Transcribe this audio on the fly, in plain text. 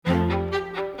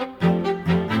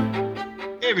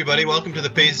everybody. Welcome to the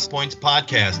Basis Points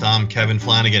podcast. I'm Kevin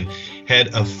Flanagan,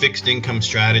 head of fixed income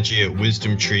strategy at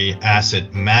WisdomTree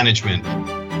Asset Management.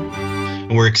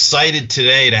 And we're excited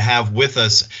today to have with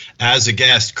us as a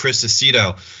guest Chris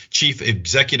Aceto, Chief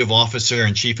Executive Officer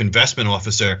and Chief Investment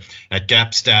Officer at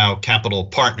Gapstow Capital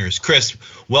Partners. Chris,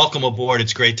 welcome aboard.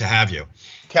 It's great to have you.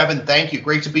 Kevin, thank you.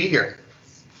 Great to be here.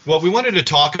 What we wanted to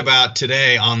talk about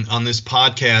today on this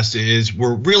podcast is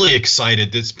we're really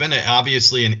excited. It's been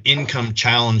obviously an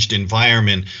income-challenged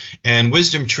environment. And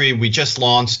WisdomTree, we just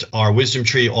launched our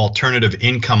WisdomTree Alternative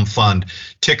Income Fund,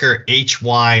 ticker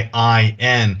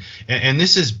HYIN. And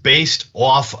this is based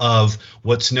off of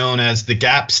what's known as the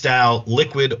Gapstow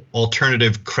Liquid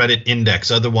Alternative Credit Index,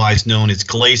 otherwise known as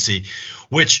GLACI,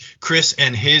 which Chris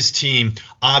and his team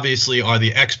obviously are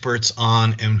the experts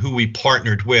on and who we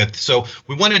partnered with. So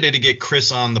we wanted to get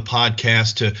Chris on the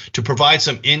podcast to provide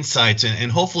some insights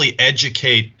and hopefully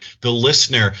educate the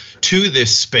listener to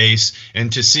this space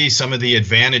and to see some of the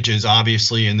advantages,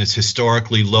 obviously, in this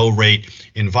historically low rate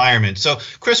environment. So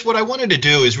Chris, what I wanted to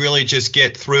do is really just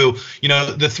get through,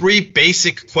 the three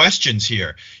basic questions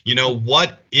here.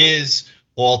 What is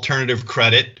alternative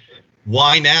credit?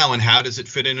 Why now, and how does it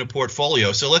fit in a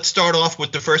portfolio? So let's start off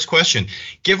with the first question.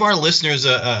 Give our listeners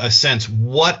a sense,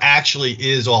 what actually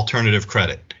is alternative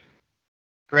credit?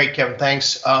 Great, Kevin,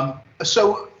 thanks.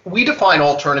 So we define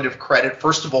alternative credit.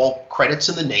 First of all, credit's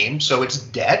in the name, so it's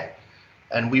debt.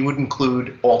 And we would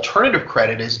include alternative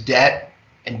credit as debt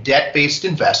and debt-based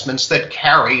investments that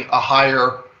carry a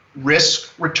higher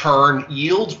risk-return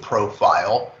yield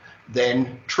profile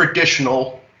than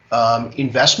traditional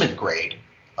investment grade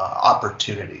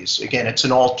opportunities. Again, it's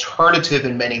an alternative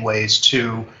in many ways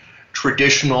to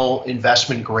traditional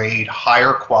investment grade,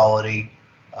 higher quality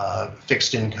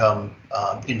fixed income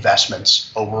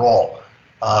investments overall.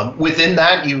 Within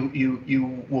that,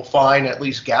 you will find, at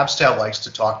least Gapstow likes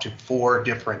to talk to, four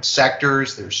different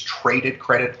sectors. There's traded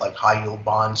credit like high yield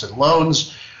bonds and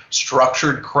loans,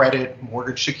 structured credit,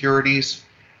 mortgage securities,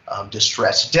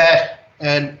 distressed debt,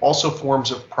 and also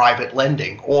forms of private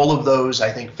lending. All of those,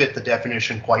 I think, fit the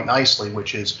definition quite nicely,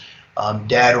 which is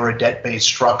debt or a debt-based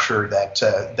structure that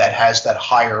has that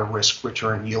higher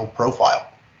risk-return yield profile.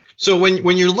 So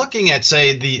when you're looking at,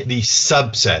 say, the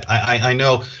subset, I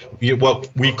know what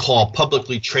we call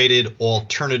publicly traded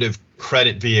alternative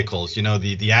credit vehicles, the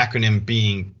acronym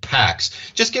being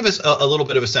PACS. Just give us a little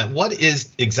bit of a sense. What is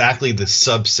exactly the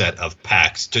subset of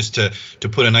PACS, just to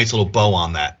put a nice little bow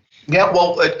on that? Yeah,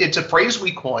 well, it's a phrase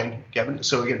we coined, Kevin.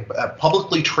 So again, a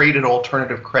publicly traded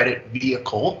alternative credit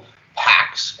vehicle,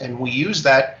 PACS, and we use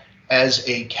that as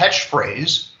a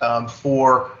catchphrase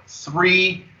for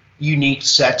three unique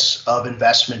sets of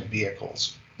investment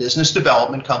vehicles: business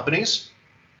development companies,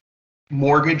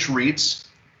 mortgage REITs,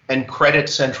 and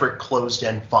credit-centric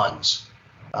closed-end funds.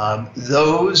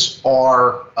 Those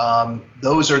are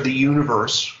the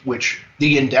universe which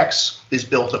the index is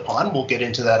built upon. We'll get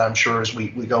into that, I'm sure, as we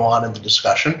go on in the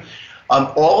discussion.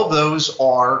 All of those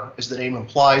are, as the name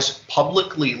implies,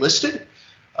 publicly listed.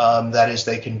 That is,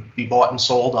 they can be bought and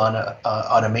sold on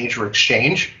a major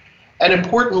exchange. And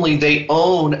importantly, they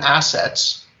own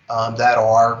assets that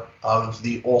are of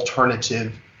the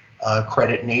alternative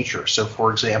credit nature. So,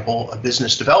 for example, a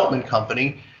business development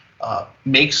company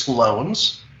makes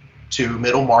loans to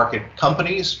middle market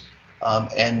companies,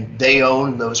 and they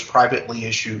own those privately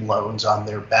issued loans on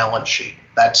their balance sheet.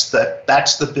 That's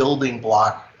the building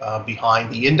block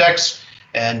behind the index,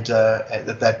 and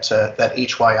that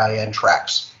HYIN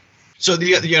tracks. So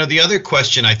the other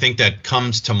question I think that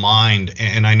comes to mind,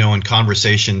 and I know in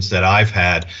conversations that I've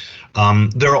had,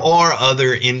 there are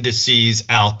other indices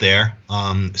out there,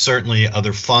 certainly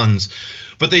other funds,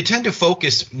 but they tend to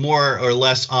focus more or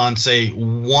less on, say,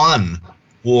 one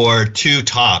or two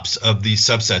tops of these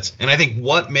subsets. And I think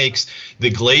what makes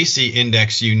the GLACI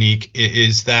index unique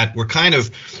is that we're kind of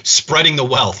spreading the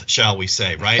wealth, shall we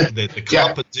say, right? The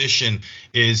composition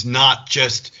is not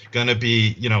just going to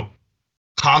be,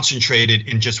 concentrated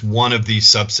in just one of these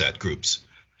subset groups.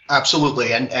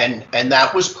 Absolutely, and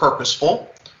that was purposeful.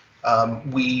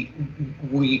 We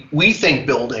think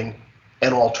building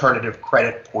an alternative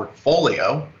credit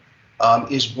portfolio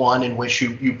is one in which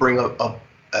you bring a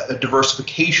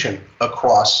diversification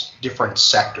across different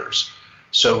sectors.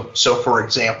 So for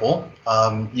example,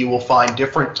 you will find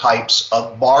different types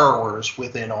of borrowers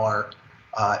within our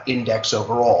index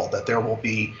overall, that there will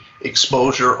be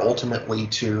exposure ultimately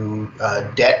to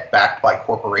debt backed by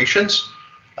corporations.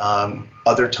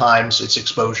 Other times it's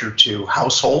exposure to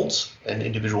households and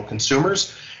individual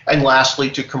consumers. And lastly,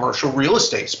 to commercial real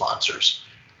estate sponsors.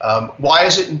 Why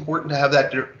is it important to have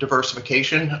that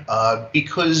diversification?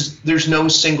 Because there's no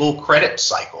single credit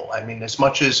cycle. I mean, as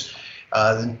much as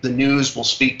the news will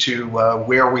speak to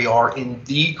where we are in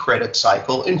the credit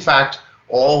cycle, in fact,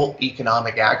 all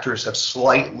economic actors have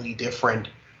slightly different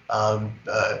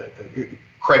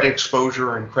credit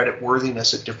exposure and credit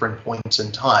worthiness at different points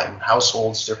in time.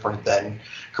 Households different than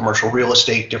commercial real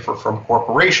estate, differ from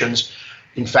corporations.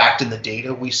 In fact, in the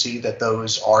data, we see that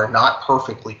those are not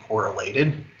perfectly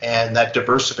correlated, and that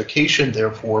diversification,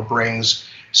 therefore, brings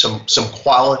some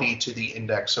quality to the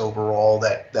index overall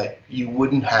that you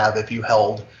wouldn't have if you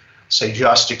held, say,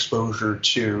 just exposure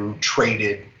to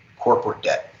traded corporate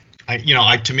debt.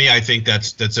 To me, I think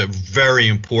that's a very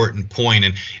important point,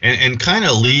 and kind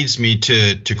of leads me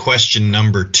to question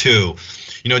number 2.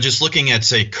 Just looking at,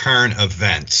 say, current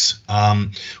events.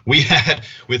 We had,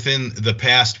 within the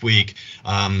past week,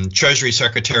 Treasury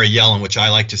Secretary Yellen, which I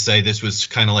like to say this was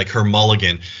kind of like her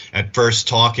mulligan, at first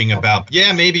talking about,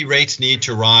 maybe rates need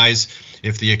to rise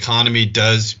if the economy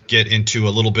does get into a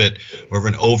little bit of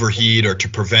an overheat or to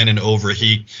prevent an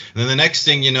overheat. And then the next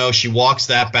thing you know, she walks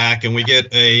that back and we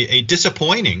get a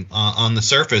disappointing on the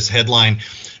surface headline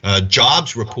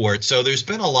jobs report. So there's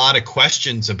been a lot of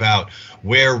questions about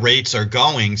where rates are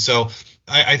going. So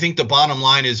I think the bottom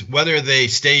line is whether they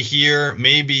stay here,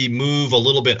 maybe move a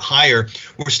little bit higher,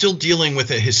 we're still dealing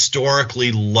with a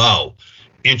historically low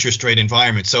interest rate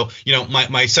environment. So,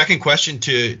 my second question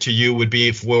to you would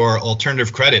be, for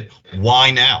alternative credit,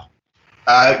 why now?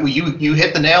 You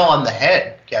hit the nail on the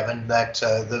head, Kevin, that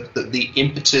the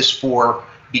impetus for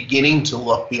beginning to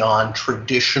look beyond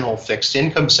traditional fixed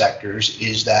income sectors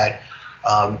is that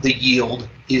the yield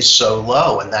is so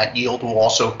low, and that yield will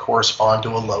also correspond to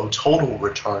a low total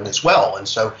return as well. And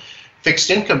so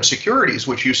fixed income securities,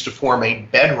 which used to form a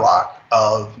bedrock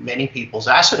of many people's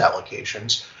asset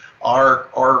allocations,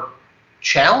 are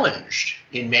challenged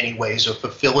in many ways of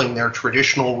fulfilling their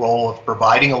traditional role of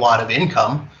providing a lot of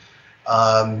income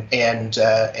and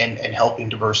helping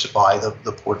diversify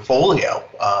the portfolio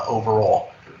overall.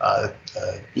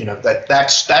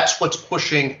 That's what's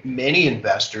pushing many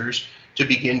investors to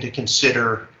begin to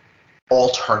consider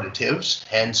alternatives,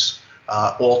 hence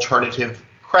alternative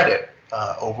credit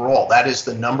overall. That is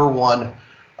the number one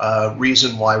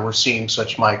reason why we're seeing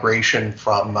such migration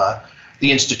from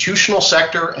the institutional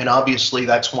sector, and obviously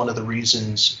that's one of the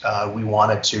reasons we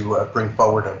wanted to bring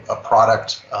forward a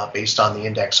product based on the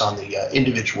index on the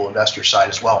individual investor side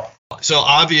as well. So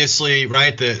obviously,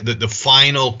 right, the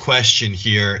final question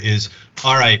here is,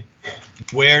 all right,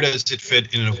 where does it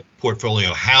fit in a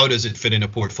portfolio? How does it fit in a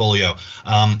portfolio?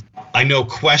 I know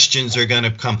questions are going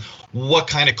to come. What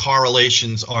kind of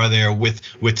correlations are there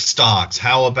with stocks?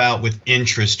 How about with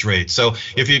interest rates? So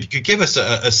if you could give us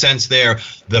a sense there,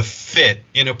 the fit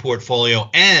in a portfolio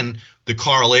and the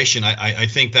correlation, I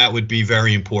think that would be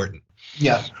very important.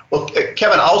 Yeah. Well,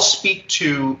 Kevin, I'll speak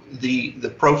to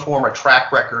the pro forma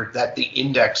track record that the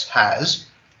index has.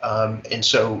 And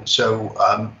so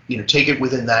take it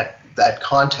within that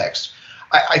context.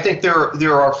 I think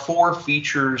there are 4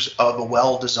 features of a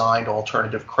well-designed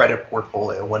alternative credit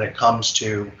portfolio when it comes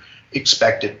to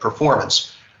expected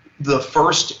performance. The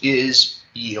first is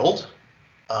yield,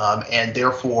 and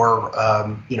therefore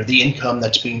the income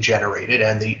that's being generated,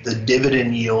 and the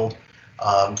dividend yield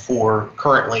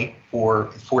currently for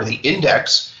the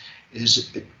index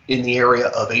is in the area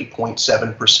of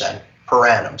 8.7% per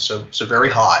annum. So very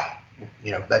high.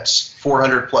 That's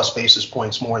 400 plus basis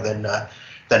points more than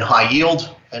high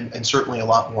yield, and certainly a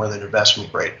lot more than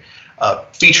investment grade.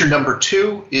 Feature number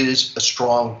 2 is a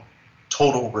strong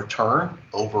total return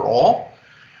overall.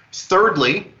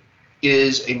 Thirdly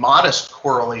is a modest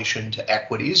correlation to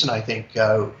equities, and I think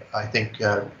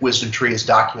WisdomTree has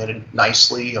documented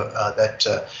nicely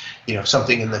that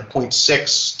something in the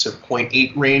 0.6 to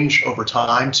 0.8 range over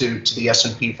time to the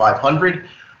S&P 500.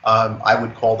 I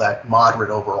would call that moderate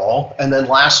overall. And then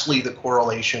lastly, the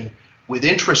correlation with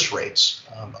interest rates,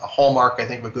 a hallmark, I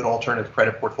think, of a good alternative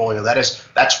credit portfolio,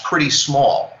 that's pretty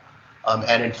small.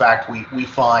 And in fact, we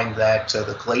find that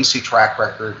the Glacy track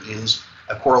record is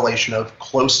a correlation of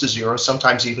close to zero,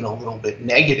 sometimes even a little bit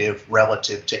negative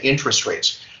relative to interest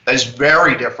rates. That is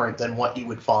very different than what you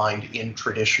would find in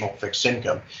traditional fixed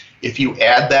income. If you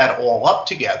add that all up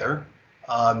together,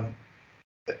 a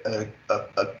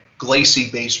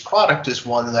Glacy-based product is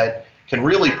one that can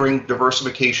really bring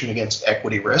diversification against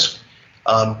equity risk,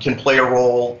 can play a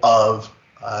role of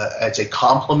as a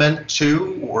complement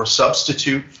to or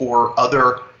substitute for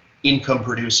other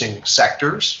income-producing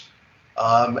sectors,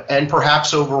 and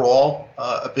perhaps overall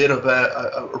a bit of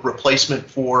a replacement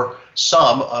for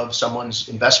some of someone's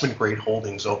investment grade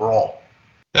holdings overall.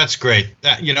 That's great.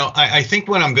 I think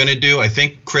what I'm going to do, I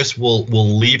think Chris will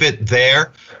leave it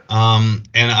there. And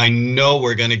I know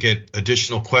we're going to get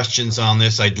additional questions on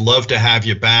this. I'd love to have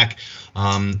you back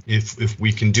if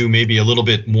we can do maybe a little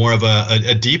bit more of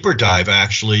a deeper dive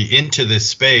actually into this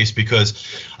space, because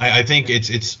I think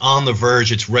it's on the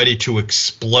verge. It's ready to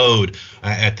explode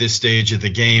at this stage of the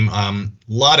game. A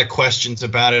lot of questions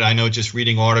about it. I know just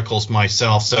reading articles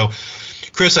myself. So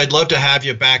Chris, I'd love to have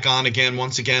you back on again.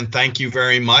 Once again, thank you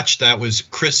very much. That was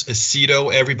Chris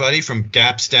Aceto, everybody, from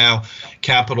Gapstow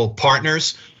Capital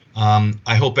Partners.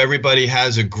 I hope everybody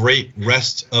has a great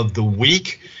rest of the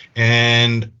week.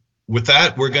 And with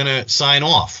that, we're going to sign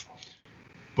off.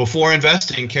 Before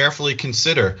investing, carefully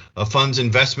consider a fund's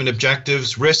investment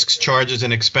objectives, risks, charges,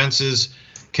 and expenses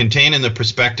contained in the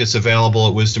prospectus available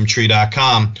at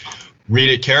wisdomtree.com. Read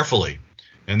it carefully.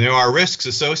 And there are risks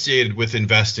associated with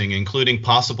investing, including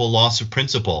possible loss of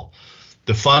principal.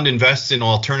 The fund invests in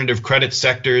alternative credit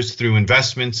sectors through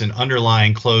investments in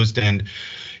underlying closed-end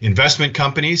investment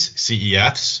companies,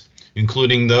 CEFs,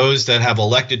 including those that have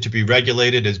elected to be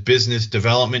regulated as business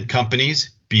development companies,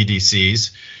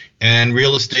 BDCs, and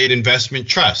real estate investment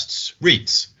trusts,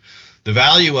 REITs. The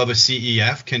value of a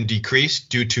CEF can decrease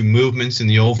due to movements in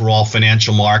the overall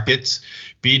financial markets.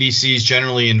 BDCs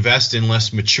generally invest in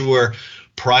less mature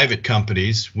private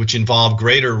companies, which involve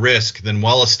greater risk than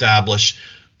well-established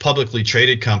publicly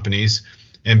traded companies,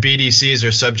 and BDCs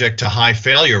are subject to high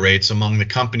failure rates among the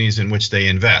companies in which they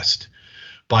invest.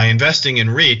 By investing in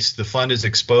REITs, the fund is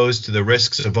exposed to the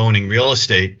risks of owning real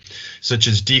estate, such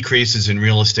as decreases in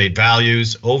real estate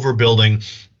values, overbuilding,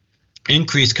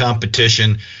 increased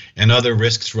competition, and other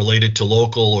risks related to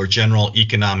local or general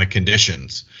economic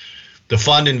conditions. The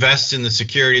fund invests in the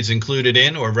securities included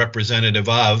in or representative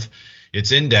of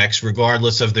its index,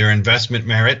 regardless of their investment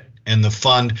merit, and the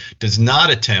fund does not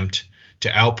attempt to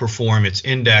outperform its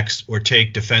index or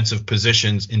take defensive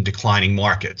positions in declining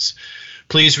markets.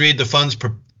 Please read the fund's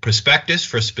prospectus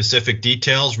for specific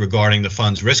details regarding the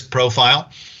fund's risk profile.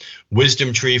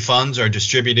 WisdomTree funds are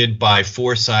distributed by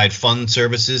Foreside Fund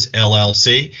Services,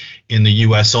 LLC, in the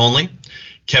U.S. only.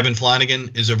 Kevin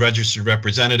Flanagan is a registered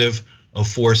representative of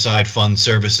Foreside Fund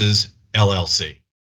Services, LLC.